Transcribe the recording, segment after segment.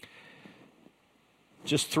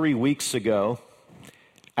Just 3 weeks ago,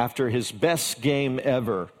 after his best game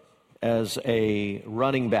ever as a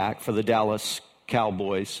running back for the Dallas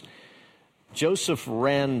Cowboys, Joseph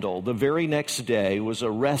Randle, the very next day, was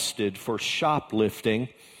arrested for shoplifting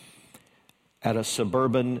at a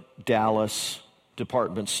suburban Dallas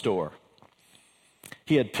department store.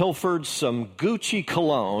 He had pilfered some Gucci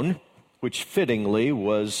cologne, which fittingly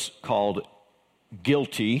was called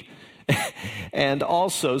Guilty, and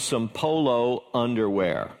also some polo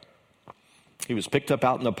underwear. He was picked up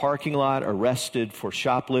out in the parking lot, arrested for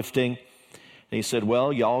shoplifting, and he said,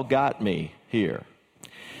 "Well, y'all got me here."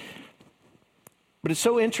 But it's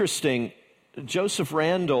so interesting, Joseph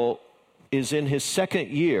Randle is in his second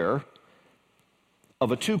year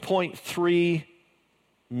of a $2.3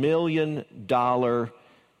 million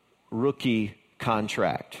rookie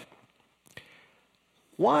contract.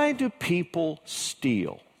 Why do people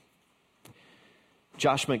steal?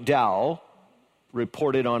 Josh McDowell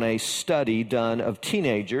reported on a study done of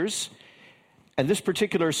teenagers, and this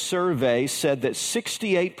particular survey said that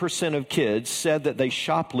 68% of kids said that they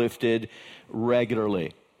shoplifted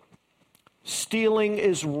regularly. Stealing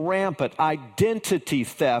is rampant. Identity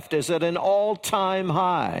theft is at an all-time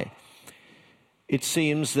high. It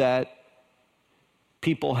seems that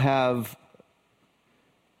people have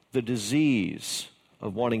the disease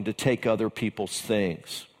of wanting to take other people's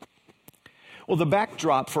things. Well, the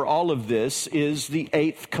backdrop for all of this is the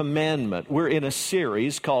 8th commandment. We're in a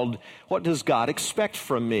series called What Does God Expect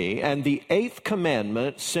From Me? And the 8th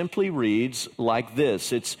commandment simply reads like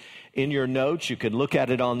this. It's in your notes. You can look at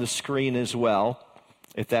it on the screen as well,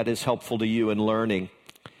 if that is helpful to you in learning.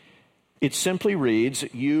 It simply reads,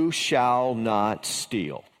 "You shall not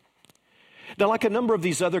steal." Now, like a number of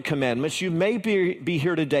these other commandments, you may be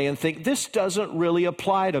here today and think, this doesn't really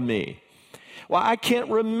apply to me. Well, I can't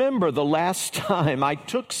remember the last time I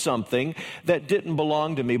took something that didn't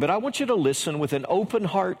belong to me. But I want you to listen with an open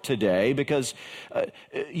heart today, because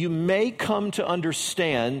you may come to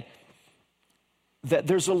understand that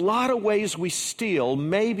there's a lot of ways we steal,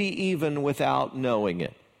 maybe even without knowing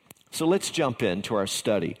it. So let's jump into our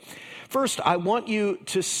study. First, I want you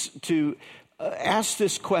to ask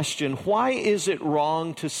this question: why is it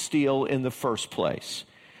wrong to steal in the first place?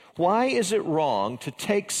 Why is it wrong to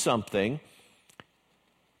take something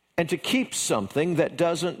and to keep something that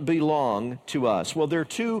doesn't belong to us? Well, there are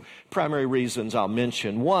two primary reasons I'll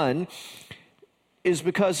mention. One is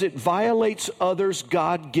because it violates others'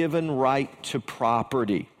 God-given right to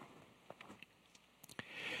property.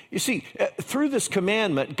 You see, through this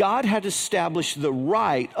commandment, God had established the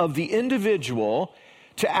right of the individual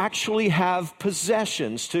to actually have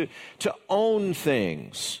possessions, to own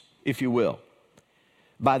things, if you will.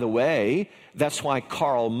 By the way, that's why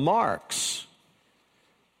Karl Marx,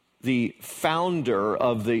 the founder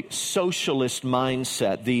of the socialist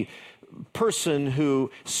mindset, the person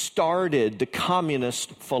who started the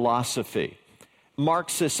communist philosophy,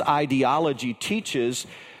 Marxist ideology teaches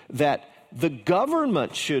that the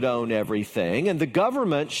government should own everything, and the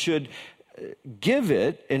government should give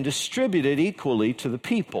it and distribute it equally to the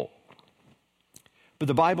people. But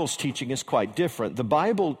the Bible's teaching is quite different. The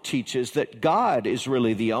Bible teaches that God is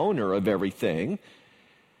really the owner of everything,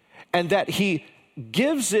 and that He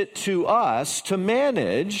gives it to us to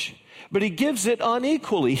manage, but He gives it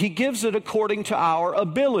unequally. He gives it according to our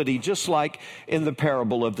ability, just like in the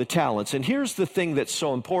parable of the talents. And here's the thing that's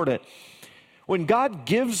so important. When God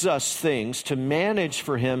gives us things to manage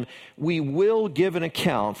for Him, we will give an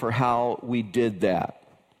account for how we did that.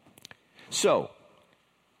 So,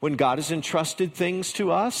 when God has entrusted things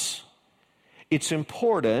to us, it's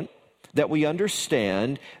important that we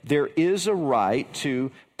understand there is a right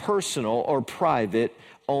to personal or private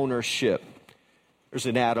ownership. There's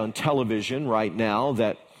an ad on television right now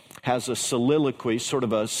that has a soliloquy, sort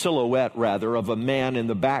of a silhouette rather, of a man in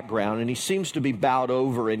the background, and he seems to be bowed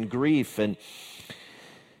over in grief. And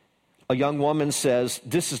a young woman says,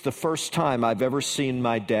 "This is the first time I've ever seen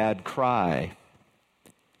my dad cry.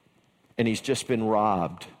 And he's just been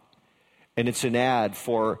robbed." And it's an ad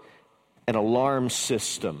for an alarm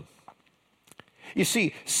system. You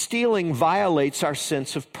see, stealing violates our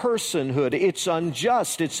sense of personhood. It's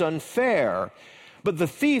unjust, it's unfair. But the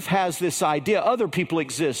thief has this idea, other people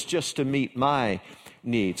exist just to meet my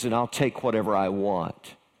needs, and I'll take whatever I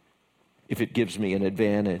want if it gives me an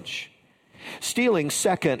advantage. Stealing,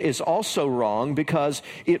 second, is also wrong because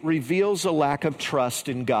it reveals a lack of trust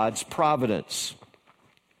in God's providence.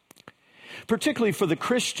 Particularly for the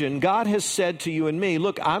Christian, God has said to you and me,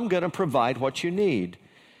 look, I'm going to provide what you need.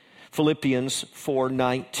 Philippians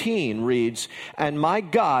 4:19 reads, "And my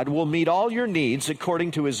God will meet all your needs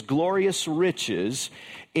according to his glorious riches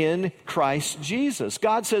in Christ Jesus."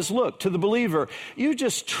 God says, look, to the believer, you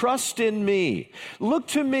just trust in me. Look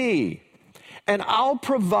to me, and I'll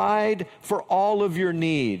provide for all of your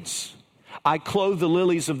needs. I clothe the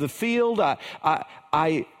lilies of the field.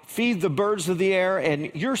 I feed the birds of the air, and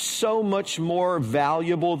you're so much more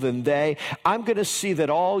valuable than they. I'm going to see that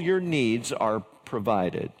all your needs are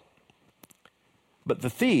provided. But the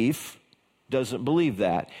thief doesn't believe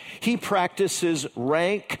that. He practices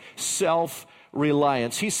rank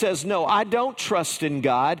self-reliance. He says, no, I don't trust in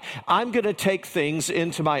God. I'm going to take things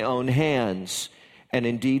into my own hands. And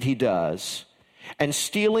indeed he does. And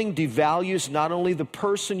stealing devalues not only the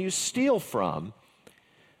person you steal from,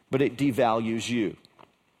 but it devalues you.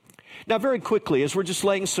 Now, very quickly, as we're just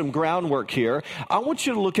laying some groundwork here, I want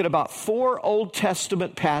you to look at about 4 Old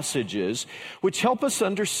Testament passages which help us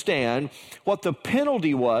understand what the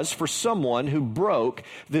penalty was for someone who broke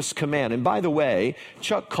this command. And by the way,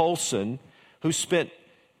 Chuck Colson, who spent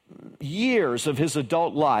years of his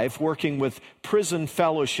adult life working with prison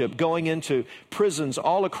fellowship, going into prisons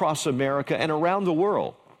all across America and around the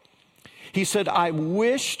world, he said, I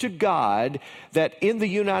wish to God that in the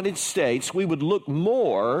United States we would look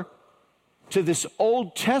more to this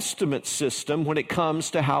Old Testament system when it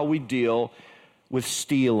comes to how we deal with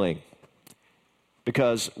stealing.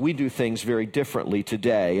 Because we do things very differently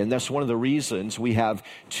today. And that's one of the reasons we have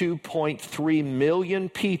 2.3 million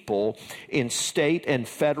people in state and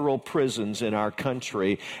federal prisons in our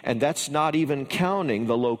country. And that's not even counting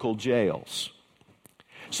the local jails.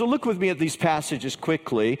 So look with me at these passages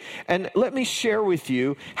quickly, and let me share with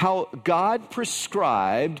you how God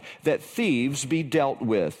prescribed that thieves be dealt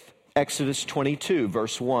with. Exodus 22,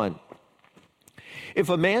 verse 1. If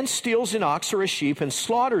a man steals an ox or a sheep and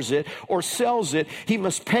slaughters it or sells it, he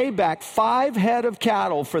must pay back 5 head of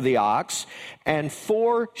cattle for the ox and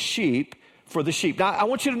 4 sheep for the sheep. Now, I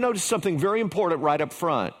want you to notice something very important right up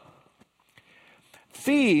front.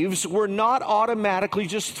 Thieves were not automatically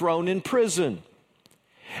just thrown in prison.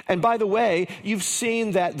 And by the way, you've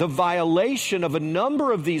seen that the violation of a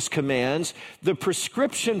number of these commands, the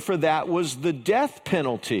prescription for that was the death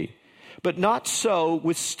penalty. But not so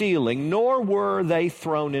with stealing, nor were they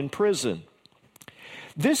thrown in prison.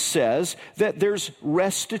 This says that there's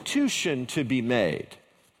restitution to be made.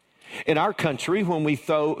 In our country, when we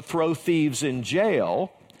throw thieves in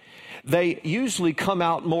jail, they usually come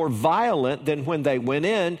out more violent than when they went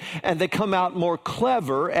in, and they come out more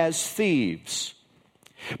clever as thieves.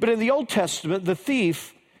 But in the Old Testament, the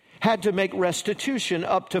thief had to make restitution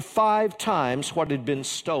up to 5 times what had been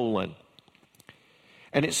stolen.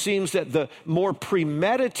 And it seems that the more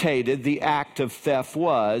premeditated the act of theft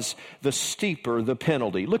was, the steeper the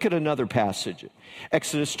penalty. Look at another passage,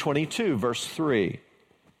 Exodus 22, verse 3.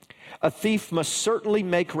 A thief must certainly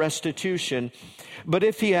make restitution, but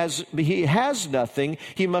if he has nothing,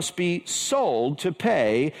 he must be sold to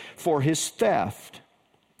pay for his theft.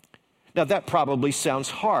 Now, that probably sounds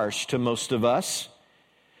harsh to most of us,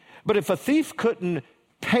 but if a thief couldn't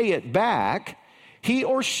pay it back, he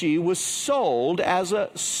or she was sold as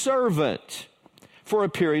a servant for a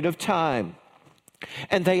period of time.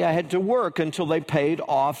 And they had to work until they paid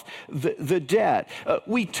off the debt.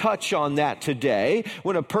 We touch on that today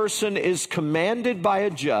when a person is commanded by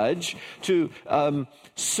a judge to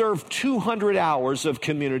serve 200 hours of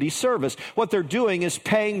community service. What they're doing is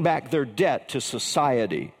paying back their debt to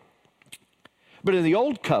society. But in the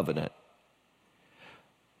Old Covenant,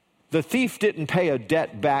 the thief didn't pay a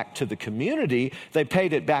debt back to the community, they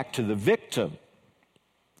paid it back to the victim.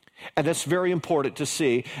 And that's very important to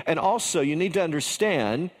see. And also, you need to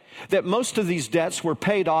understand that most of these debts were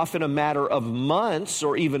paid off in a matter of months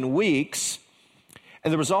or even weeks.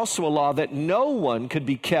 And there was also a law that no one could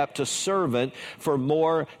be kept a servant for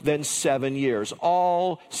more than 7 years.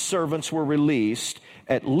 All servants were released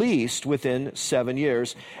at least within 7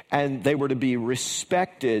 years, and they were to be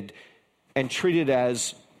respected and treated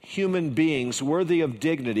as human beings worthy of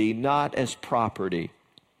dignity, not as property.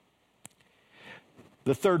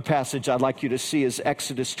 The third passage I'd like you to see is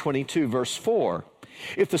Exodus 22, verse 4.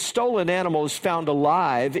 If the stolen animal is found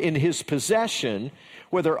alive in his possession,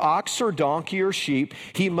 whether ox or donkey or sheep,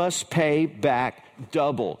 he must pay back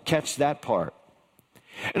double. Catch that part.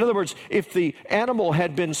 In other words, if the animal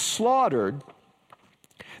had been slaughtered,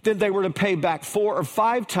 then they were to pay back 4 or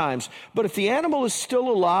 5 times. But if the animal is still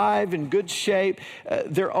alive, in good shape,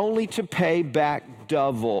 they're only to pay back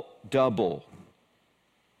double.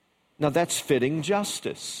 Now that's fitting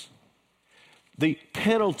justice. The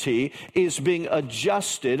penalty is being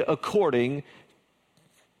adjusted according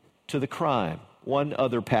to the crime. one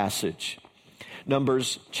other passage.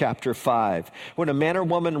 Numbers chapter 5. When a man or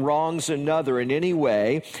woman wrongs another in any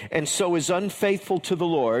way and so is unfaithful to the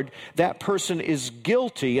Lord, that person is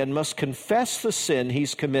guilty and must confess the sin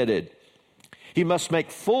he's committed. He must make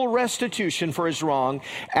full restitution for his wrong,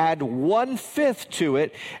 add 1/5 to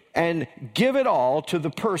it, and give it all to the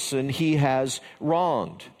person he has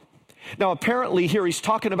wronged. Now, apparently here he's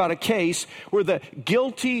talking about a case where the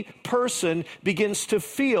guilty person begins to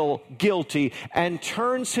feel guilty and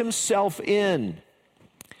turns himself in.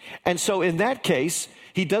 And so in that case,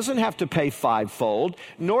 he doesn't have to pay fivefold,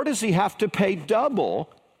 nor does he have to pay double.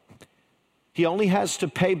 He only has to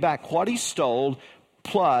pay back what he stole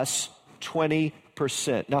plus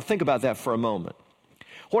 20%. Now think about that for a moment.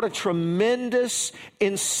 What a tremendous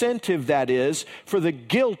incentive that is for the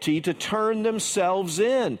guilty to turn themselves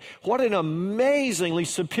in. What an amazingly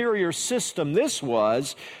superior system this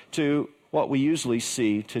was to what we usually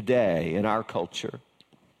see today in our culture.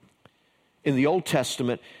 In the Old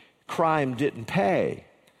Testament, crime didn't pay,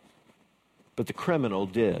 but the criminal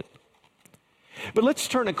did. But let's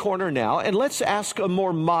turn a corner now and let's ask a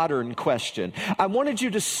more modern question. I wanted you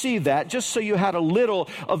to see that just so you had a little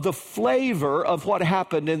of the flavor of what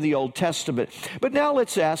happened in the Old Testament. But now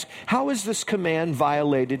let's ask, how is this command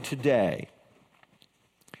violated today?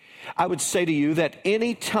 I would say to you that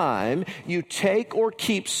any time you take or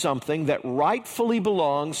keep something that rightfully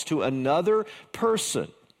belongs to another person,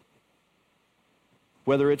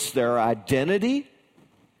 whether it's their identity,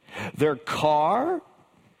 their car,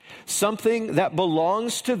 something that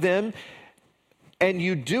belongs to them, and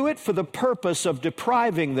you do it for the purpose of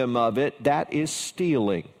depriving them of it, that is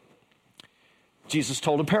stealing. Jesus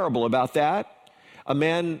told a parable about that. A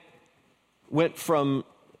man went from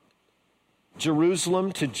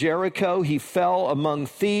Jerusalem to Jericho. He fell among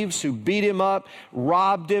thieves who beat him up,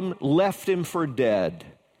 robbed him, left him for dead.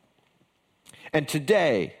 And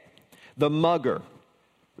today, the mugger,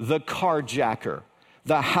 the carjacker,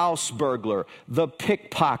 the house burglar, the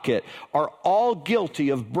pickpocket are all guilty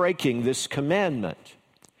of breaking this commandment.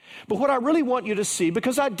 But what I really want you to see,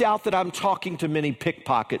 because I doubt that I'm talking to many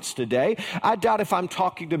pickpockets today, I doubt if I'm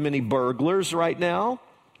talking to many burglars right now,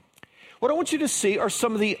 what I want you to see are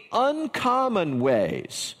some of the uncommon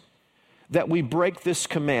ways that we break this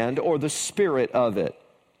command or the spirit of it.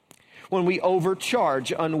 When we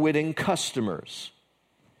overcharge unwitting customers,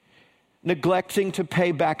 neglecting to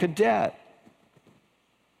pay back a debt,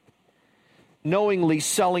 knowingly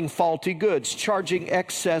selling faulty goods, charging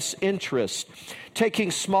excess interest,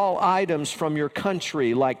 taking small items from your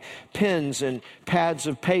country like pens and pads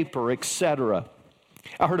of paper, etc.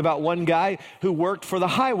 I heard about one guy who worked for the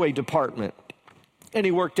highway department, and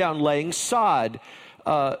he worked down laying sod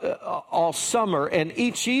all summer, and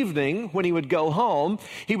each evening when he would go home,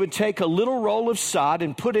 he would take a little roll of sod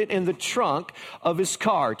and put it in the trunk of his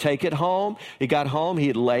car, take it home. He got home,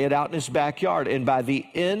 he'd lay it out in his backyard, and by the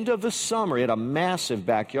end of the summer, he had a massive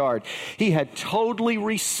backyard. He had totally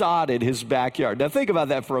resodded his backyard. Now think about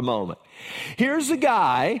that for a moment. Here's a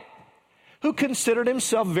guy who considered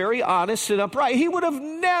himself very honest and upright. He would have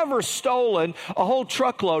never stolen a whole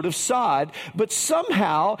truckload of sod, but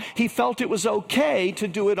somehow he felt it was okay to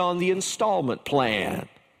do it on the installment plan.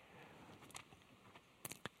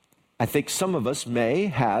 I think some of us may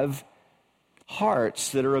have hearts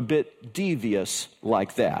that are a bit devious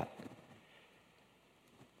like that.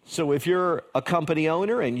 So if you're a company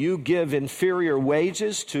owner and you give inferior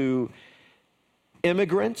wages to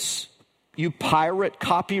immigrants, you pirate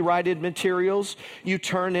copyrighted materials, you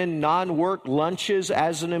turn in non-work lunches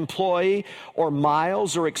as an employee, or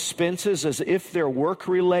miles or expenses as if they're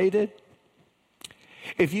work-related.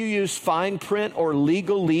 If you use fine print or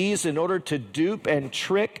legalese in order to dupe and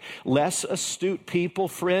trick less astute people,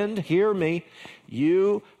 friend, hear me,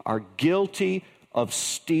 you are guilty of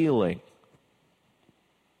stealing.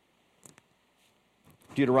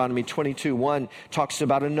 Deuteronomy 22:1 talks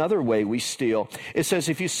about another way we steal. It says,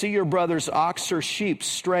 if you see your brother's ox or sheep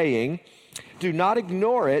straying, do not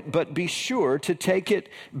ignore it, but be sure to take it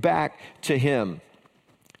back to him.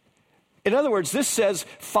 In other words, this says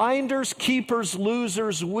finders, keepers,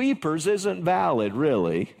 losers, weepers isn't valid,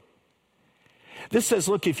 really. This says,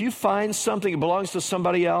 look, if you find something that belongs to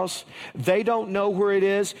somebody else, they don't know where it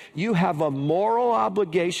is, you have a moral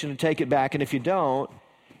obligation to take it back, and if you don't,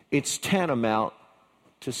 it's tantamount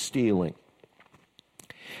to stealing.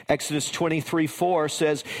 Exodus 23:4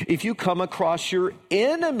 says, if you come across your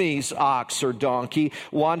enemy's ox or donkey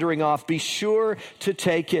wandering off, be sure to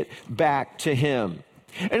take it back to him.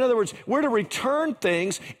 In other words, we're to return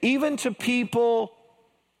things even to people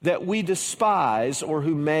that we despise or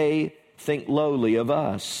who may think lowly of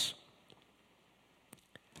us.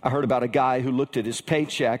 I heard about a guy who looked at his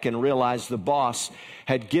paycheck and realized the boss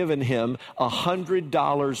had given him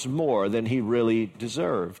 $100 more than he really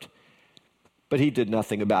deserved. But he did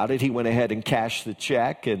nothing about it. He went ahead and cashed the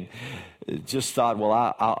check and just thought,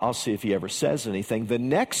 well, I'll see if he ever says anything. The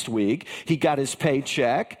next week, he got his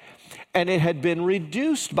paycheck, and it had been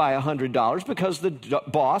reduced by $100 because the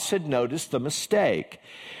boss had noticed the mistake.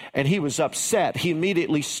 And he was upset. He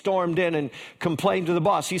immediately stormed in and complained to the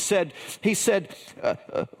boss. He said,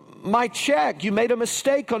 my check, you made a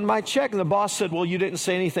mistake on my check. And the boss said, well, you didn't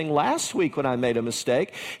say anything last week when I made a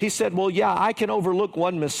mistake. He said, well, yeah, I can overlook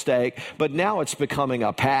one mistake, but now it's becoming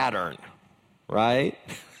a pattern, right?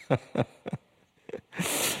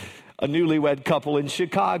 A newlywed couple in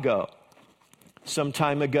Chicago. Some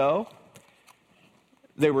time ago,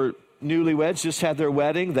 they were newlyweds, just had their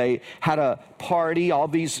wedding. They had a party. All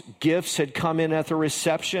these gifts had come in at the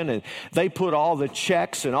reception, and they put all the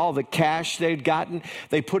checks and all the cash they'd gotten,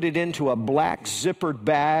 they put it into a black zippered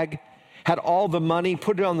bag, had all the money,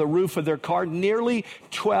 put it on the roof of their car, nearly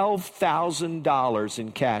 $12,000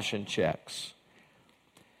 in cash and checks.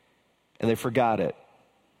 And they forgot it.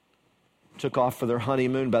 Took off for their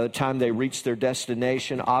honeymoon. By the time they reached their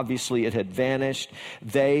destination, obviously it had vanished.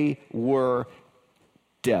 They were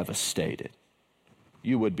devastated.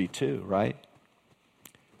 You would be too, right?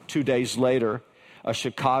 2 days later, a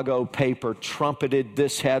Chicago paper trumpeted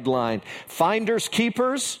this headline: "Finders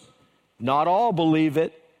keepers, not all believe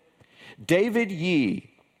it. David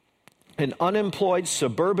Yee, an unemployed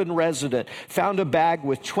suburban resident, found a bag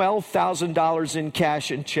with $12,000 in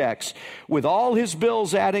cash and checks. With all his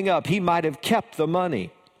bills adding up, he might have kept the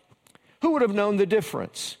money. Who would have known the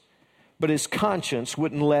difference? But his conscience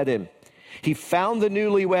wouldn't let him. He found the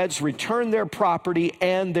newlyweds, returned their property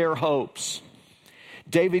and their hopes.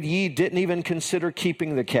 David Yee didn't even consider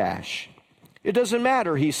keeping the cash. It doesn't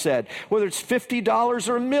matter, he said, whether it's $50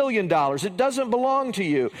 or $1 million. It doesn't belong to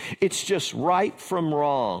you. It's just right from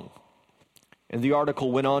wrong." And the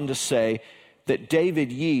article went on to say that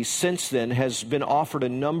David Yee since then has been offered a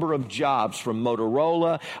number of jobs from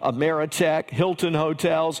Motorola, Ameritech, Hilton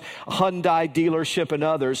Hotels, Hyundai dealership, and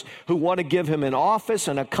others who want to give him an office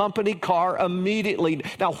and a company car immediately.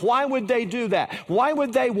 Now, why would they do that? Why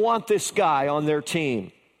would they want this guy on their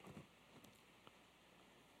team?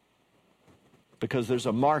 Because there's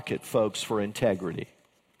a market, folks, for integrity.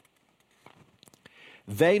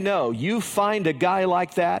 They know you find a guy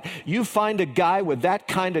like that, you find a guy with that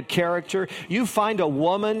kind of character, you find a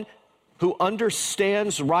woman who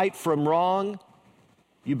understands right from wrong,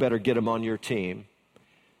 you better get him on your team,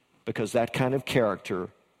 because that kind of character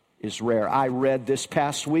is rare. I read this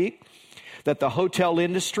past week that the hotel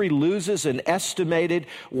industry loses an estimated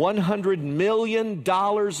 $100 million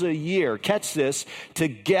a year, catch this, to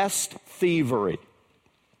guest thievery.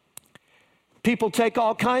 People take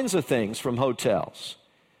all kinds of things from hotels,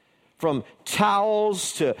 from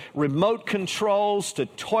towels to remote controls to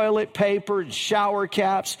toilet paper and shower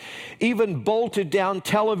caps, even bolted down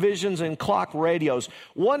televisions and clock radios.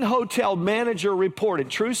 One hotel manager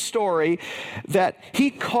reported, true story, that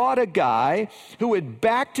he caught a guy who had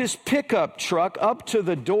backed his pickup truck up to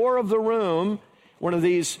the door of the room, one of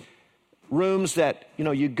these rooms that,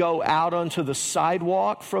 you go out onto the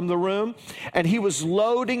sidewalk from the room, and he was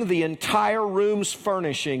loading the entire room's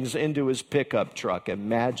furnishings into his pickup truck.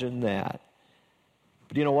 Imagine that.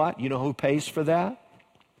 But you know what? You know who pays for that?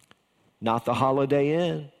 Not the Holiday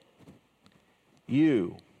Inn.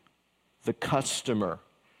 You, the customer,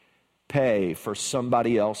 pay for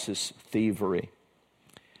somebody else's thievery.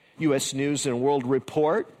 U.S. News and World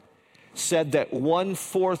Report said that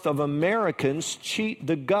 1/4 of Americans cheat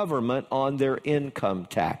the government on their income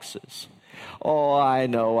taxes. Oh, I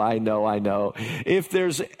know. If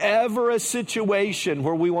there's ever a situation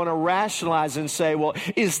where we want to rationalize and say, well,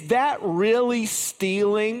 is that really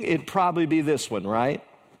stealing? It'd probably be this one, right?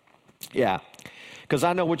 Yeah, because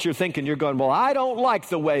I know what you're thinking. You're going, well, I don't like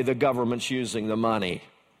the way the government's using the money.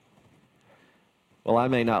 Well, I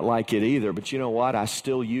may not like it either, but you know what? I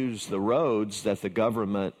still use the roads that the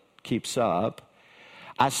government keeps up.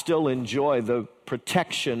 I still enjoy the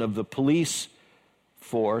protection of the police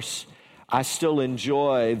force. I still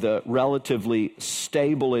enjoy the relatively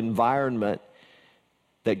stable environment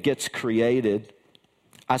that gets created.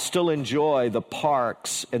 I still enjoy the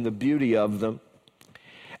parks and the beauty of them.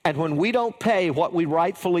 And when we don't pay what we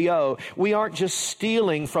rightfully owe, we aren't just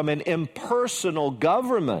stealing from an impersonal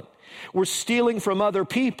government. We're stealing from other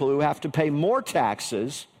people who have to pay more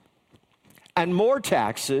taxes and more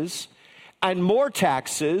taxes and more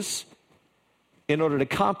taxes in order to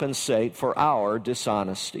compensate for our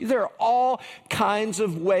dishonesty. There are all kinds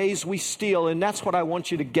of ways we steal, and that's what I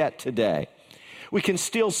want you to get today. We can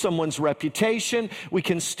steal someone's reputation. We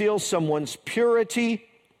can steal someone's purity.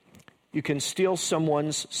 You can steal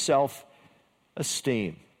someone's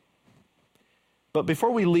self-esteem. But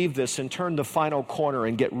before we leave this and turn the final corner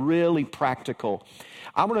and get really practical,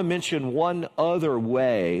 I'm going to mention one other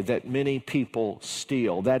way that many people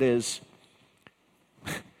steal. That is,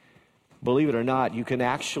 believe it or not, you can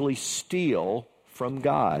actually steal from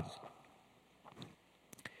God.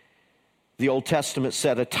 The Old Testament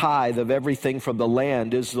said a tithe of everything from the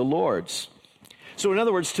land is the Lord's. So in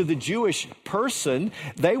other words, to the Jewish person,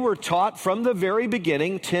 they were taught from the very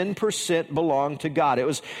beginning 10% belonged to God. It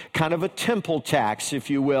was kind of a temple tax, if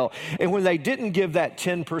you will. And when they didn't give that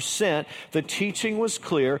 10%, the teaching was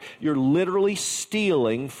clear. You're literally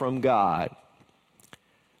stealing from God.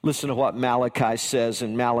 Listen to what Malachi says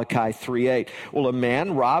in Malachi 3:8. Will a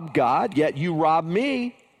man rob God? Yet you rob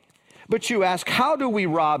me. But you ask, how do we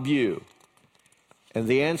rob you? And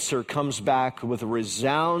the answer comes back with a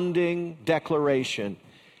resounding declaration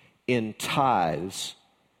in tithes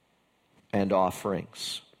and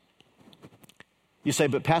offerings. You say,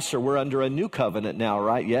 but Pastor, we're under a new covenant now,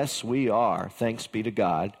 right? Yes, we are. Thanks be to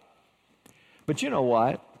God. But you know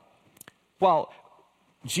what? While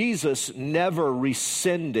Jesus never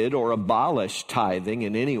rescinded or abolished tithing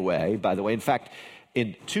in any way, by the way, in fact,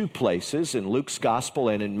 in two places, in Luke's gospel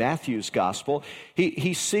and in Matthew's gospel,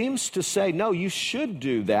 he seems to say, no, you should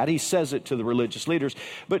do that. He says it to the religious leaders,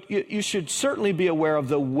 but you should certainly be aware of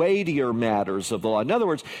the weightier matters of the law. In other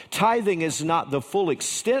words, tithing is not the full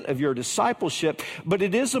extent of your discipleship, but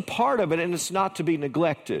it is a part of it, and it's not to be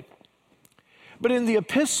neglected. But in the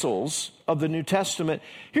epistles of the New Testament,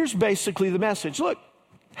 here's basically the message. Look,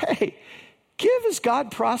 hey, give as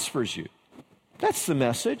God prospers you. That's the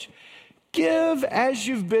message. Give as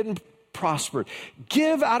you've been prospered.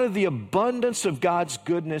 Give out of the abundance of God's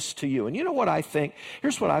goodness to you. And you know what I think?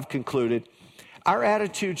 Here's what I've concluded. Our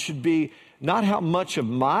attitude should be not how much of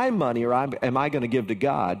my money am I going to give to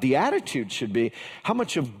God. The attitude should be how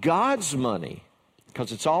much of God's money,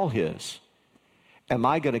 because it's all His, am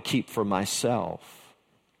I going to keep for myself?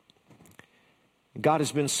 God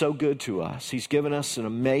has been so good to us. He's given us an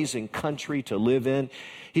amazing country to live in.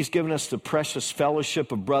 He's given us the precious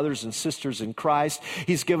fellowship of brothers and sisters in Christ.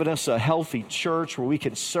 He's given us a healthy church where we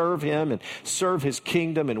can serve Him and serve His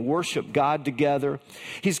kingdom and worship God together.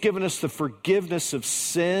 He's given us the forgiveness of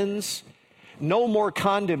sins. No more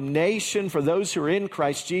condemnation for those who are in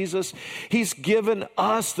Christ Jesus. He's given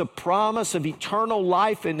us the promise of eternal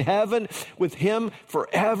life in heaven with Him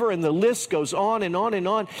forever. And the list goes on and on and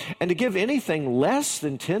on. And to give anything less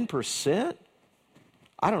than 10%,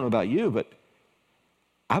 I don't know about you, but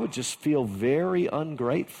I would just feel very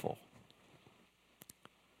ungrateful.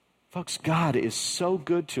 Folks, God is so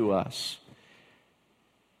good to us.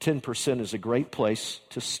 10% is a great place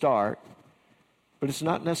to start, but it's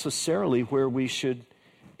not necessarily where we should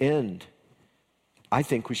end. I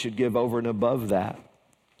think we should give over and above that.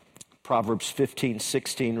 Proverbs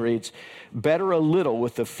 15:16 reads, better a little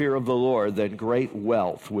with the fear of the Lord than great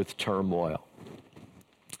wealth with turmoil.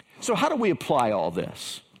 So how do we apply all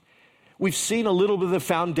this? We've seen a little bit of the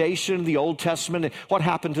foundation of the Old Testament and what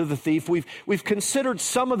happened to the thief. We've considered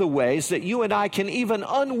some of the ways that you and I can even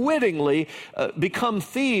unwittingly become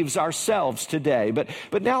thieves ourselves today.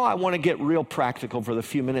 But now I want to get real practical for the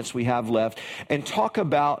few minutes we have left and talk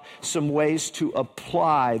about some ways to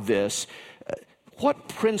apply this. What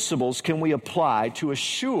principles can we apply to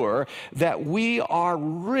assure that we are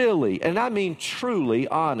really, and I mean truly,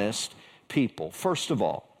 honest people? First of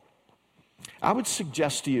all, I would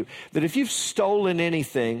suggest to you that if you've stolen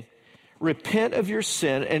anything, repent of your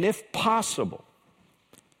sin, and if possible,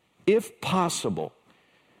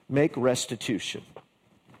 make restitution.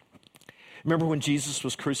 Remember when Jesus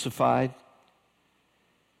was crucified?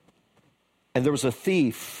 And there was a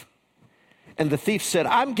thief, and the thief said,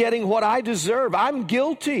 I'm getting what I deserve. I'm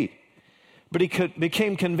guilty. But he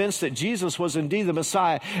became convinced that Jesus was indeed the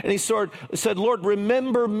Messiah. And he said, Lord,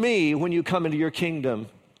 remember me when you come into your kingdom.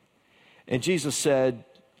 And Jesus said,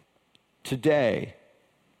 today,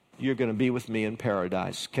 you're going to be with me in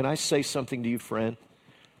paradise. Can I say something to you, friend?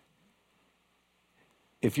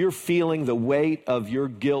 If you're feeling the weight of your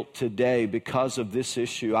guilt today because of this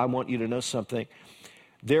issue, I want you to know something.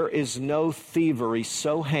 There is no thievery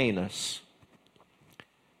so heinous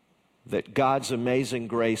that God's amazing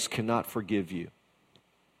grace cannot forgive you.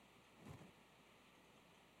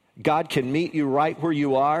 God can meet you right where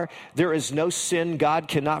you are. There is no sin God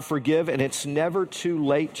cannot forgive, and it's never too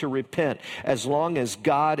late to repent as long as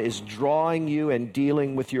God is drawing you and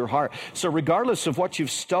dealing with your heart. So regardless of what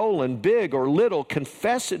you've stolen, big or little,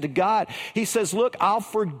 confess it to God. He says, look, I'll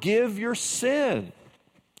forgive your sin.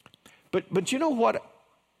 But you know what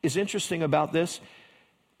is interesting about this?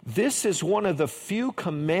 This is one of the few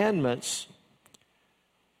commandments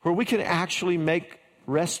where we can actually make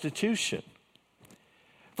restitution.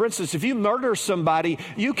 For instance, if you murder somebody,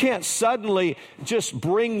 you can't suddenly just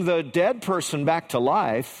bring the dead person back to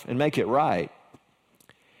life and make it right.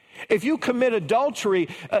 If you commit adultery,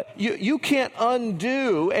 you can't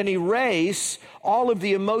undo and erase all of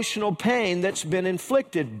the emotional pain that's been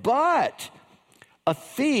inflicted. But a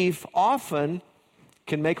thief often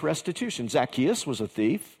can make restitution. Zacchaeus was a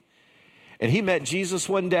thief, and he met Jesus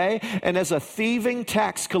one day, and as a thieving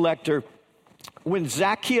tax collector, when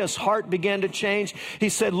Zacchaeus' heart began to change, he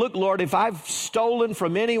said, look, Lord, if I've stolen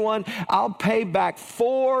from anyone, I'll pay back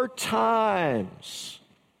 4 times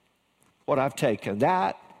what I've taken.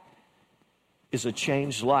 That is a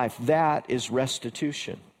changed life. That is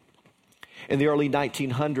restitution. In the early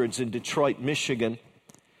 1900s in Detroit, Michigan,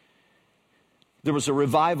 there was a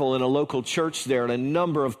revival in a local church there, and a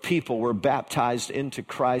number of people were baptized into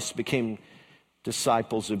Christ, became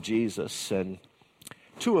disciples of Jesus. And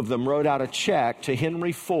 2 of them wrote out a check to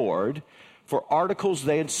Henry Ford for articles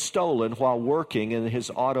they had stolen while working in his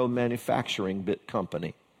auto manufacturing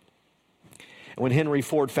company. And when Henry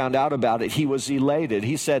Ford found out about it, he was elated.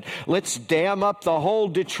 He said, let's dam up the whole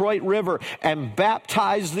Detroit River and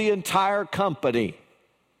baptize the entire company.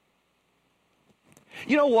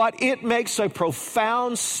 You know what? It makes a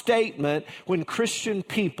profound statement when Christian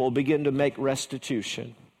people begin to make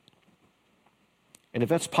restitution. And if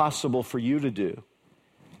that's possible for you to do,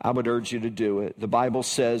 I would urge you to do it. The Bible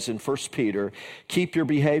says in 1 Peter, keep your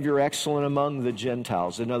behavior excellent among the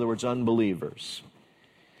Gentiles, in other words, unbelievers,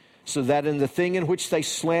 so that in the thing in which they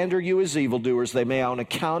slander you as evildoers, they may, on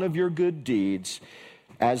account of your good deeds,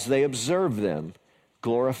 as they observe them,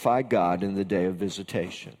 glorify God in the day of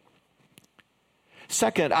visitation.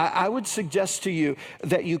 Second, I would suggest to you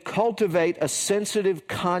that you cultivate a sensitive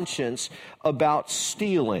conscience about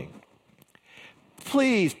stealing.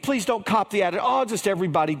 Please don't cop the attitude, oh, just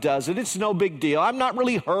everybody does it. It's no big deal. I'm not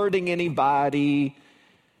really hurting anybody.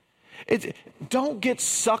 Don't get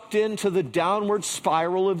sucked into the downward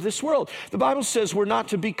spiral of this world. The Bible says we're not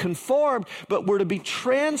to be conformed, but we're to be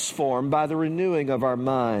transformed by the renewing of our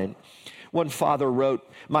mind. One father wrote,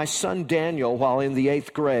 my son Daniel, while in the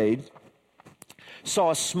 8th grade,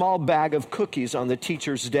 saw a small bag of cookies on the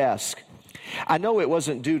teacher's desk. I know it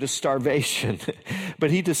wasn't due to starvation,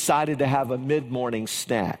 but he decided to have a mid-morning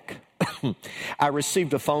snack. I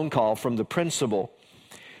received a phone call from the principal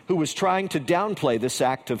who was trying to downplay this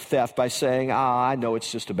act of theft by saying, I know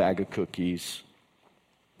it's just a bag of cookies.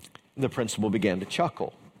 And the principal began to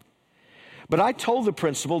chuckle. But I told the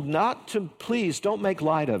principal please don't make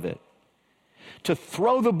light of it, to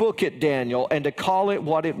throw the book at Daniel and to call it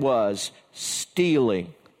what it was,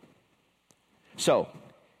 stealing. So,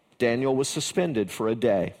 Daniel was suspended for a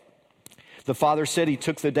day. The father said he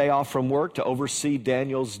took the day off from work to oversee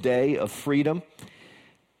Daniel's day of freedom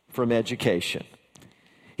from education.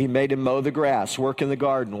 He made him mow the grass, work in the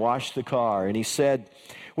garden, wash the car. And he said,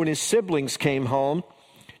 when his siblings came home,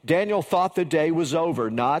 Daniel thought the day was over.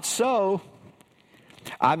 Not so.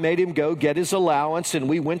 I made him go get his allowance, and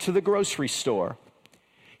we went to the grocery store.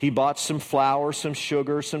 He bought some flour, some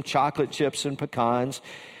sugar, some chocolate chips, and pecans.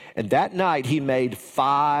 And that night, he made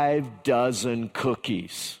 5 dozen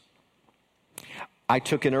cookies. I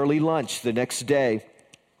took an early lunch the next day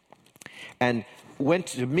and went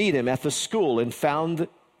to meet him at the school and found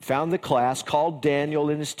the class, called Daniel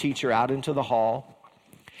and his teacher out into the hall.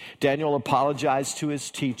 Daniel apologized to his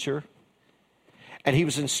teacher. And he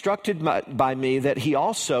was instructed by me that he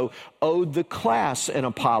also owed the class an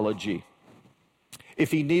apology.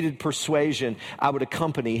 If he needed persuasion, I would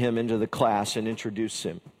accompany him into the class and introduce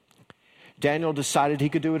him. Daniel decided he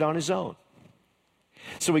could do it on his own.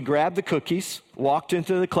 So he grabbed the cookies, walked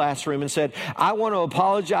into the classroom and said, I want to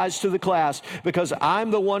apologize to the class because I'm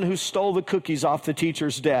the one who stole the cookies off the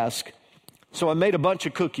teacher's desk. So I made a bunch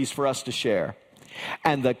of cookies for us to share.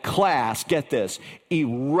 And the class, get this,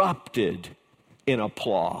 erupted in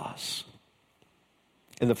applause.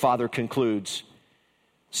 And the father concludes,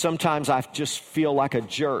 sometimes I just feel like a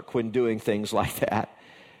jerk when doing things like that.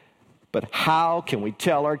 But how can we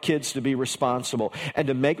tell our kids to be responsible and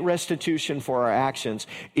to make restitution for our actions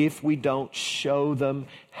if we don't show them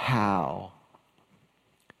how?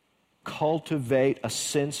 Cultivate a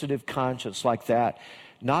sensitive conscience like that,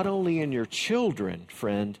 not only in your children,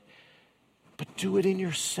 friend, but do it in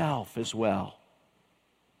yourself as well.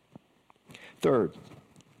 Third,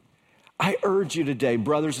 I urge you today,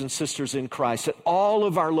 brothers and sisters in Christ, at all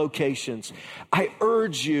of our locations, I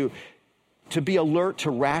urge you to be alert to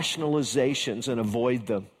rationalizations and avoid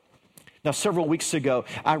them. Now, several weeks ago,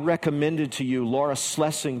 I recommended to you Laura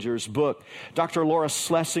Schlesinger's book. Dr. Laura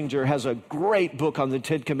Schlesinger has a great book on the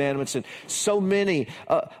Ten Commandments, and so many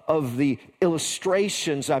of the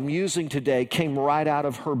illustrations I'm using today came right out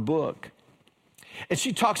of her book. And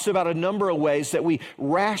she talks about a number of ways that we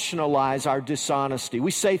rationalize our dishonesty.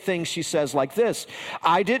 We say things, she says, like this: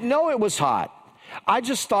 I didn't know it was hot. I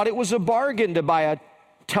just thought it was a bargain to buy a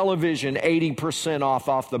television 80%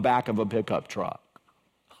 off the back of a pickup truck.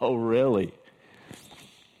 Oh, really?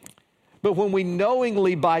 But when we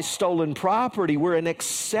knowingly buy stolen property, we're an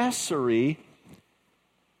accessory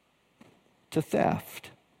to theft.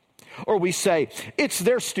 Or we say, it's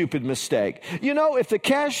their stupid mistake. You know, if the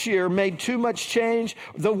cashier made too much change,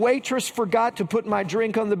 the waitress forgot to put my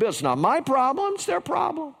drink on the bill. It's not my problem, it's their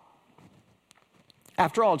problem.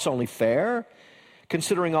 After all, it's only fair,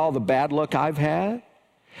 considering all the bad luck I've had.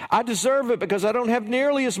 I deserve it because I don't have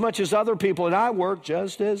nearly as much as other people, and I work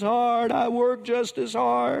just as hard.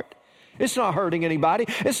 It's not hurting anybody.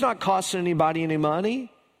 It's not costing anybody any money.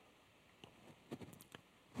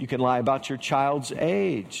 You can lie about your child's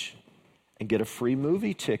age and get a free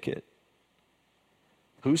movie ticket.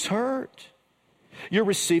 Who's hurt? You're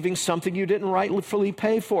receiving something you didn't rightfully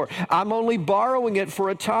pay for. I'm only borrowing it for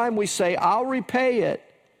a time. We say, I'll repay it.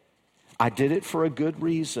 I did it for a good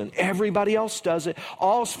reason. Everybody else does it.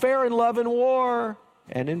 All's fair in love and war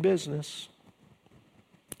and in business.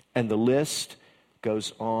 And the list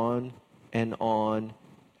goes on and on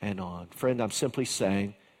and on. Friend, I'm simply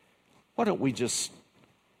saying, why don't we just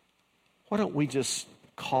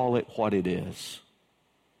call it what it is?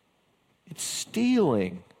 It's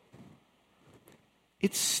stealing.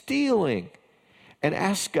 It's stealing. And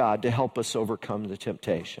ask God to help us overcome the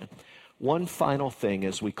temptation. One final thing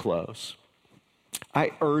as we close.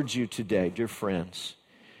 I urge you today, dear friends,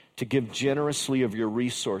 to give generously of your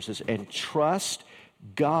resources and trust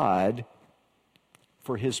God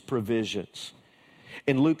for his provisions.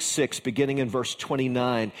 In Luke 6, beginning in verse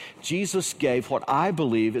 29, Jesus gave what I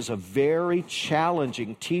believe is a very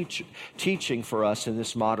challenging teaching for us in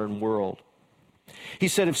this modern world. He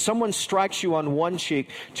said, if someone strikes you on one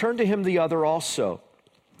cheek, turn to him the other also.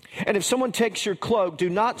 And if someone takes your cloak, do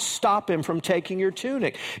not stop him from taking your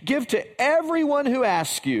tunic. Give to everyone who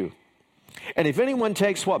asks you. And if anyone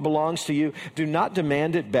takes what belongs to you, do not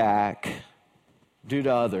demand it back. Do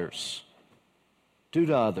to others. Do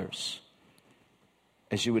to others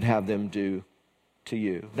as you would have them do to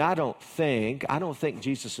you. Now, I don't think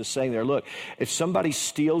Jesus is saying there, look, if somebody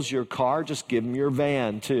steals your car, just give them your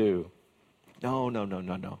van too.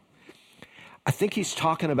 No. I think he's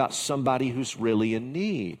talking about somebody who's really in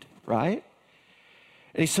need, right?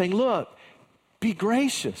 And he's saying, look, be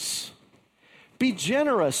gracious. Be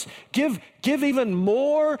generous. Give even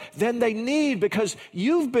more than they need because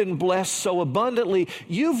you've been blessed so abundantly.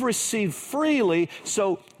 You've received freely,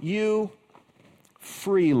 so you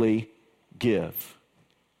freely give.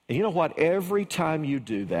 And you know what? Every time you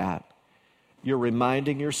do that, you're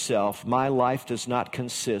reminding yourself, my life does not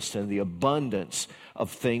consist in the abundance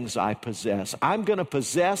of things I possess. I'm going to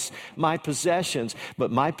possess my possessions,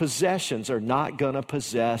 but my possessions are not going to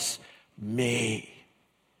possess me.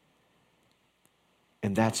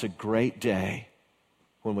 And that's a great day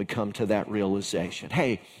when we come to that realization.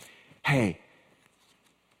 Hey,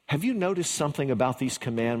 have you noticed something about these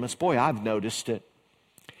commandments? Boy, I've noticed it.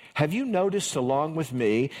 Have you noticed along with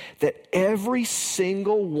me that every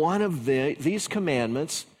single one of these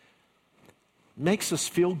commandments makes us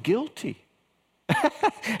feel guilty?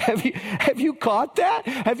 Have you caught that?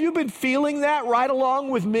 Have you been feeling that right along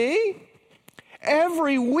with me?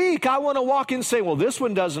 Every week I want to walk in and say, well, this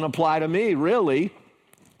one doesn't apply to me, really.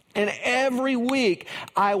 And every week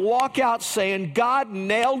I walk out saying, God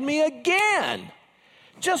nailed me again.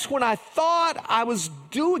 Just when I thought I was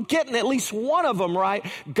getting at least one of them right,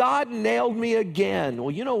 God nailed me again.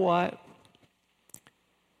 Well, you know what?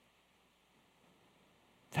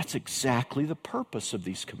 That's exactly the purpose of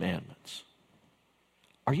these commandments.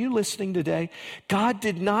 Are you listening today? God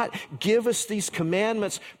did not give us these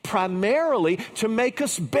commandments primarily to make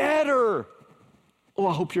us better. Oh,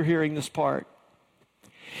 I hope you're hearing this part.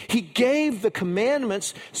 He gave the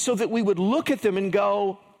commandments so that we would look at them and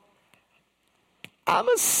go, I'm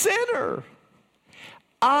a sinner.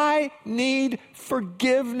 I need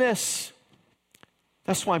forgiveness.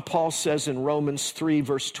 That's why Paul says in Romans 3,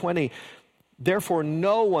 verse 20, therefore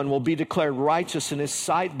no one will be declared righteous in his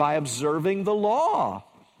sight by observing the law.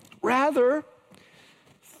 Rather,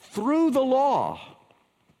 through the law,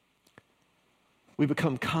 we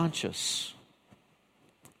become conscious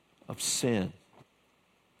of sin.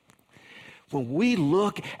 when we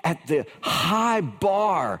look at the high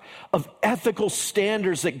bar of ethical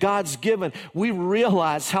standards that God's given, we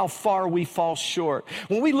realize how far we fall short.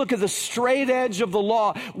 When we look at the straight edge of the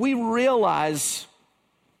law, we realize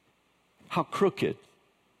how crooked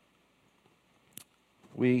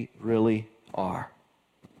we really are.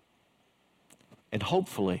 And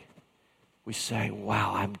hopefully, we say,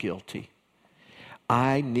 wow, I'm guilty.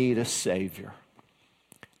 I need a Savior.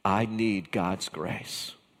 I need God's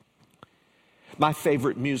grace. My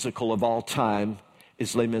favorite musical of all time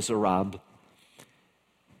is Les Miserables.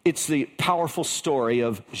 It's the powerful story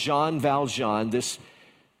of Jean Valjean, this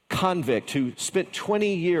convict who spent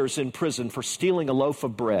 20 years in prison for stealing a loaf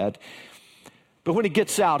of bread. But when he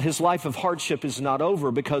gets out, his life of hardship is not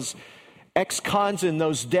over because ex-cons in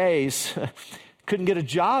those days couldn't get a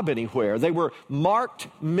job anywhere. They were marked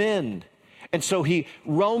men. And so he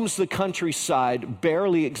roams the countryside,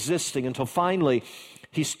 barely existing, until finally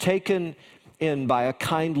he's taken in by a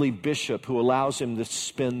kindly bishop who allows him to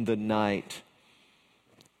spend the night.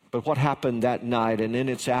 But what happened that night and in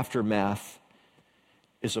its aftermath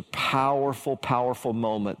is a powerful, powerful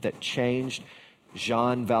moment that changed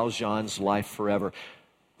Jean Valjean's life forever.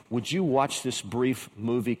 Would you watch this brief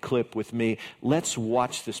movie clip with me? Let's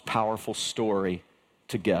watch this powerful story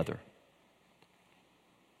together.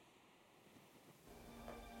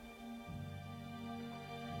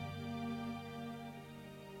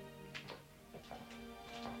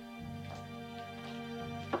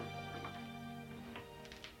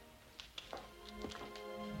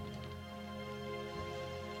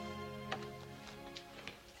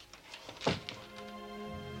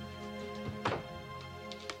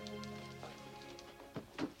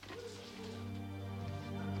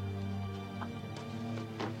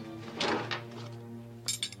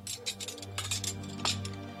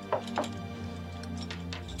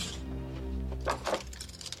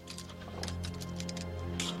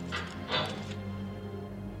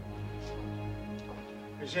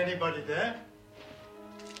 Is anybody there?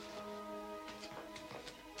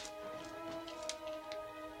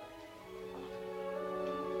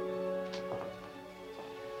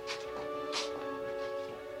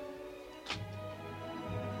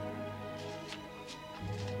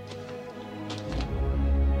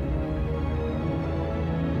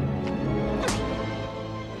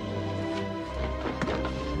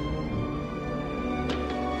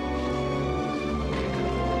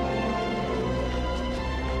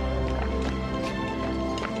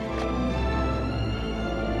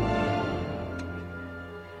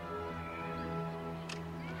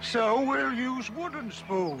 So we'll use wooden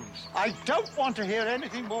spoons. I don't want to hear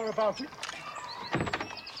anything more about it.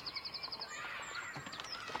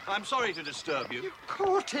 I'm sorry to disturb you, You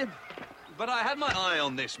caught him. but I had my eye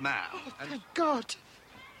on this man. Thank God.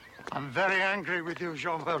 I'm very angry with you,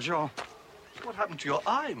 Jean Valjean. What happened to your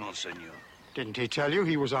eye, Monseigneur? Didn't he tell you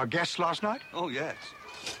he was our guest last night? Oh, yes.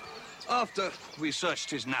 After we searched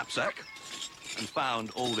his knapsack and found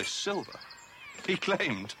all this silver, he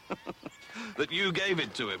claimed that you gave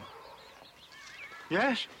it to him.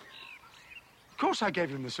 Yes. Of course I gave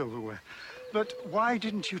him the silverware. But why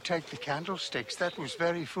didn't you take the candlesticks? That was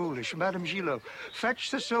very foolish. Madame Gillot,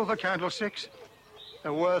 fetch the silver candlesticks.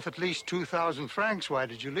 They're worth at least 2,000 francs. Why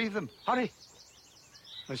did you leave them? Hurry.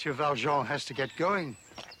 Monsieur Valjean has to get going.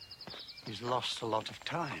 He's lost a lot of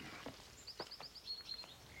time.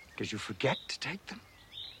 Did you forget to take them?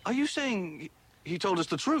 Are you saying he told us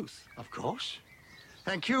the truth? Of course.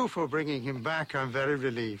 Thank you for bringing him back. I'm very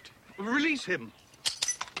relieved. Release him.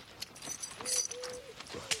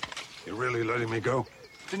 You're really letting me go?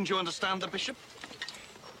 Didn't you understand the bishop?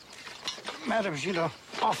 Madame Gillot,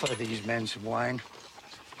 offer these men some wine.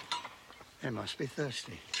 They must be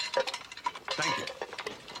thirsty. Thank you.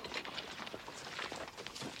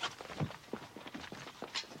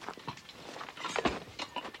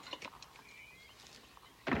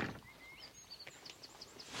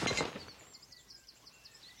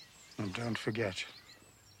 And don't forget.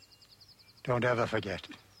 Don't ever forget.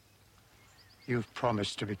 You've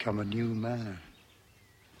promised to become a new man.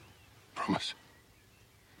 Promise.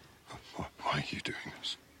 Why are you doing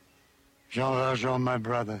this? Jean Valjean, my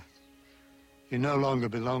brother, you no longer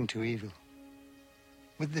belong to evil.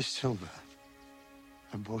 With this silver,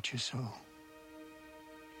 I bought your soul.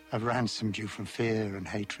 I've ransomed you from fear and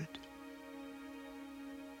hatred.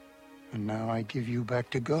 And now I give you back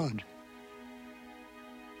to God.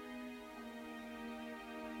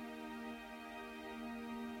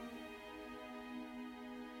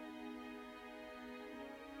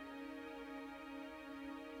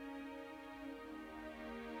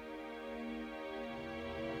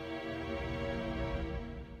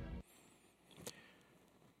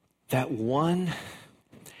 That one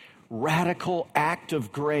radical act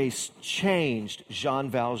of grace changed Jean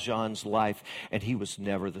Valjean's life, and he was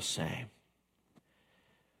never the same.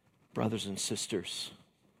 Brothers and sisters,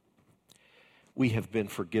 we have been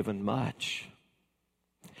forgiven much.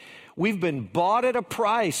 We've been bought at a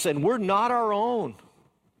price, and we're not our own.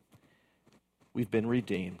 We've been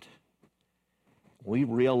redeemed. We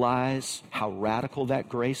realize how radical that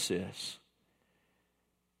grace is.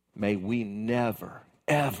 May we never,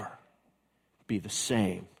 ever be the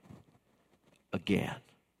same again.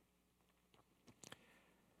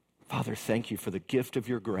 Father, thank you for the gift of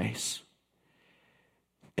your grace.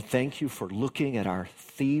 And thank you for looking at our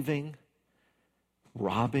thieving,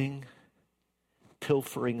 robbing,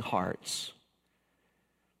 pilfering hearts.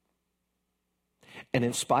 And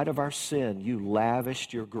in spite of our sin, you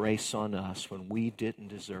lavished your grace on us when we didn't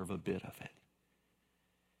deserve a bit of it.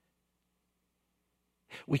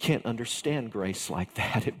 We can't understand grace like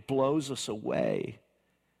that. It blows us away.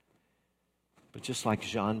 But just like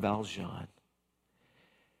Jean Valjean,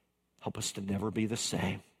 help us to never be the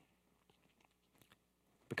same,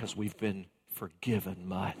 because we've been forgiven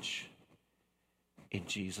much. In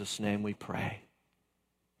Jesus' name we pray.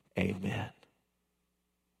 Amen.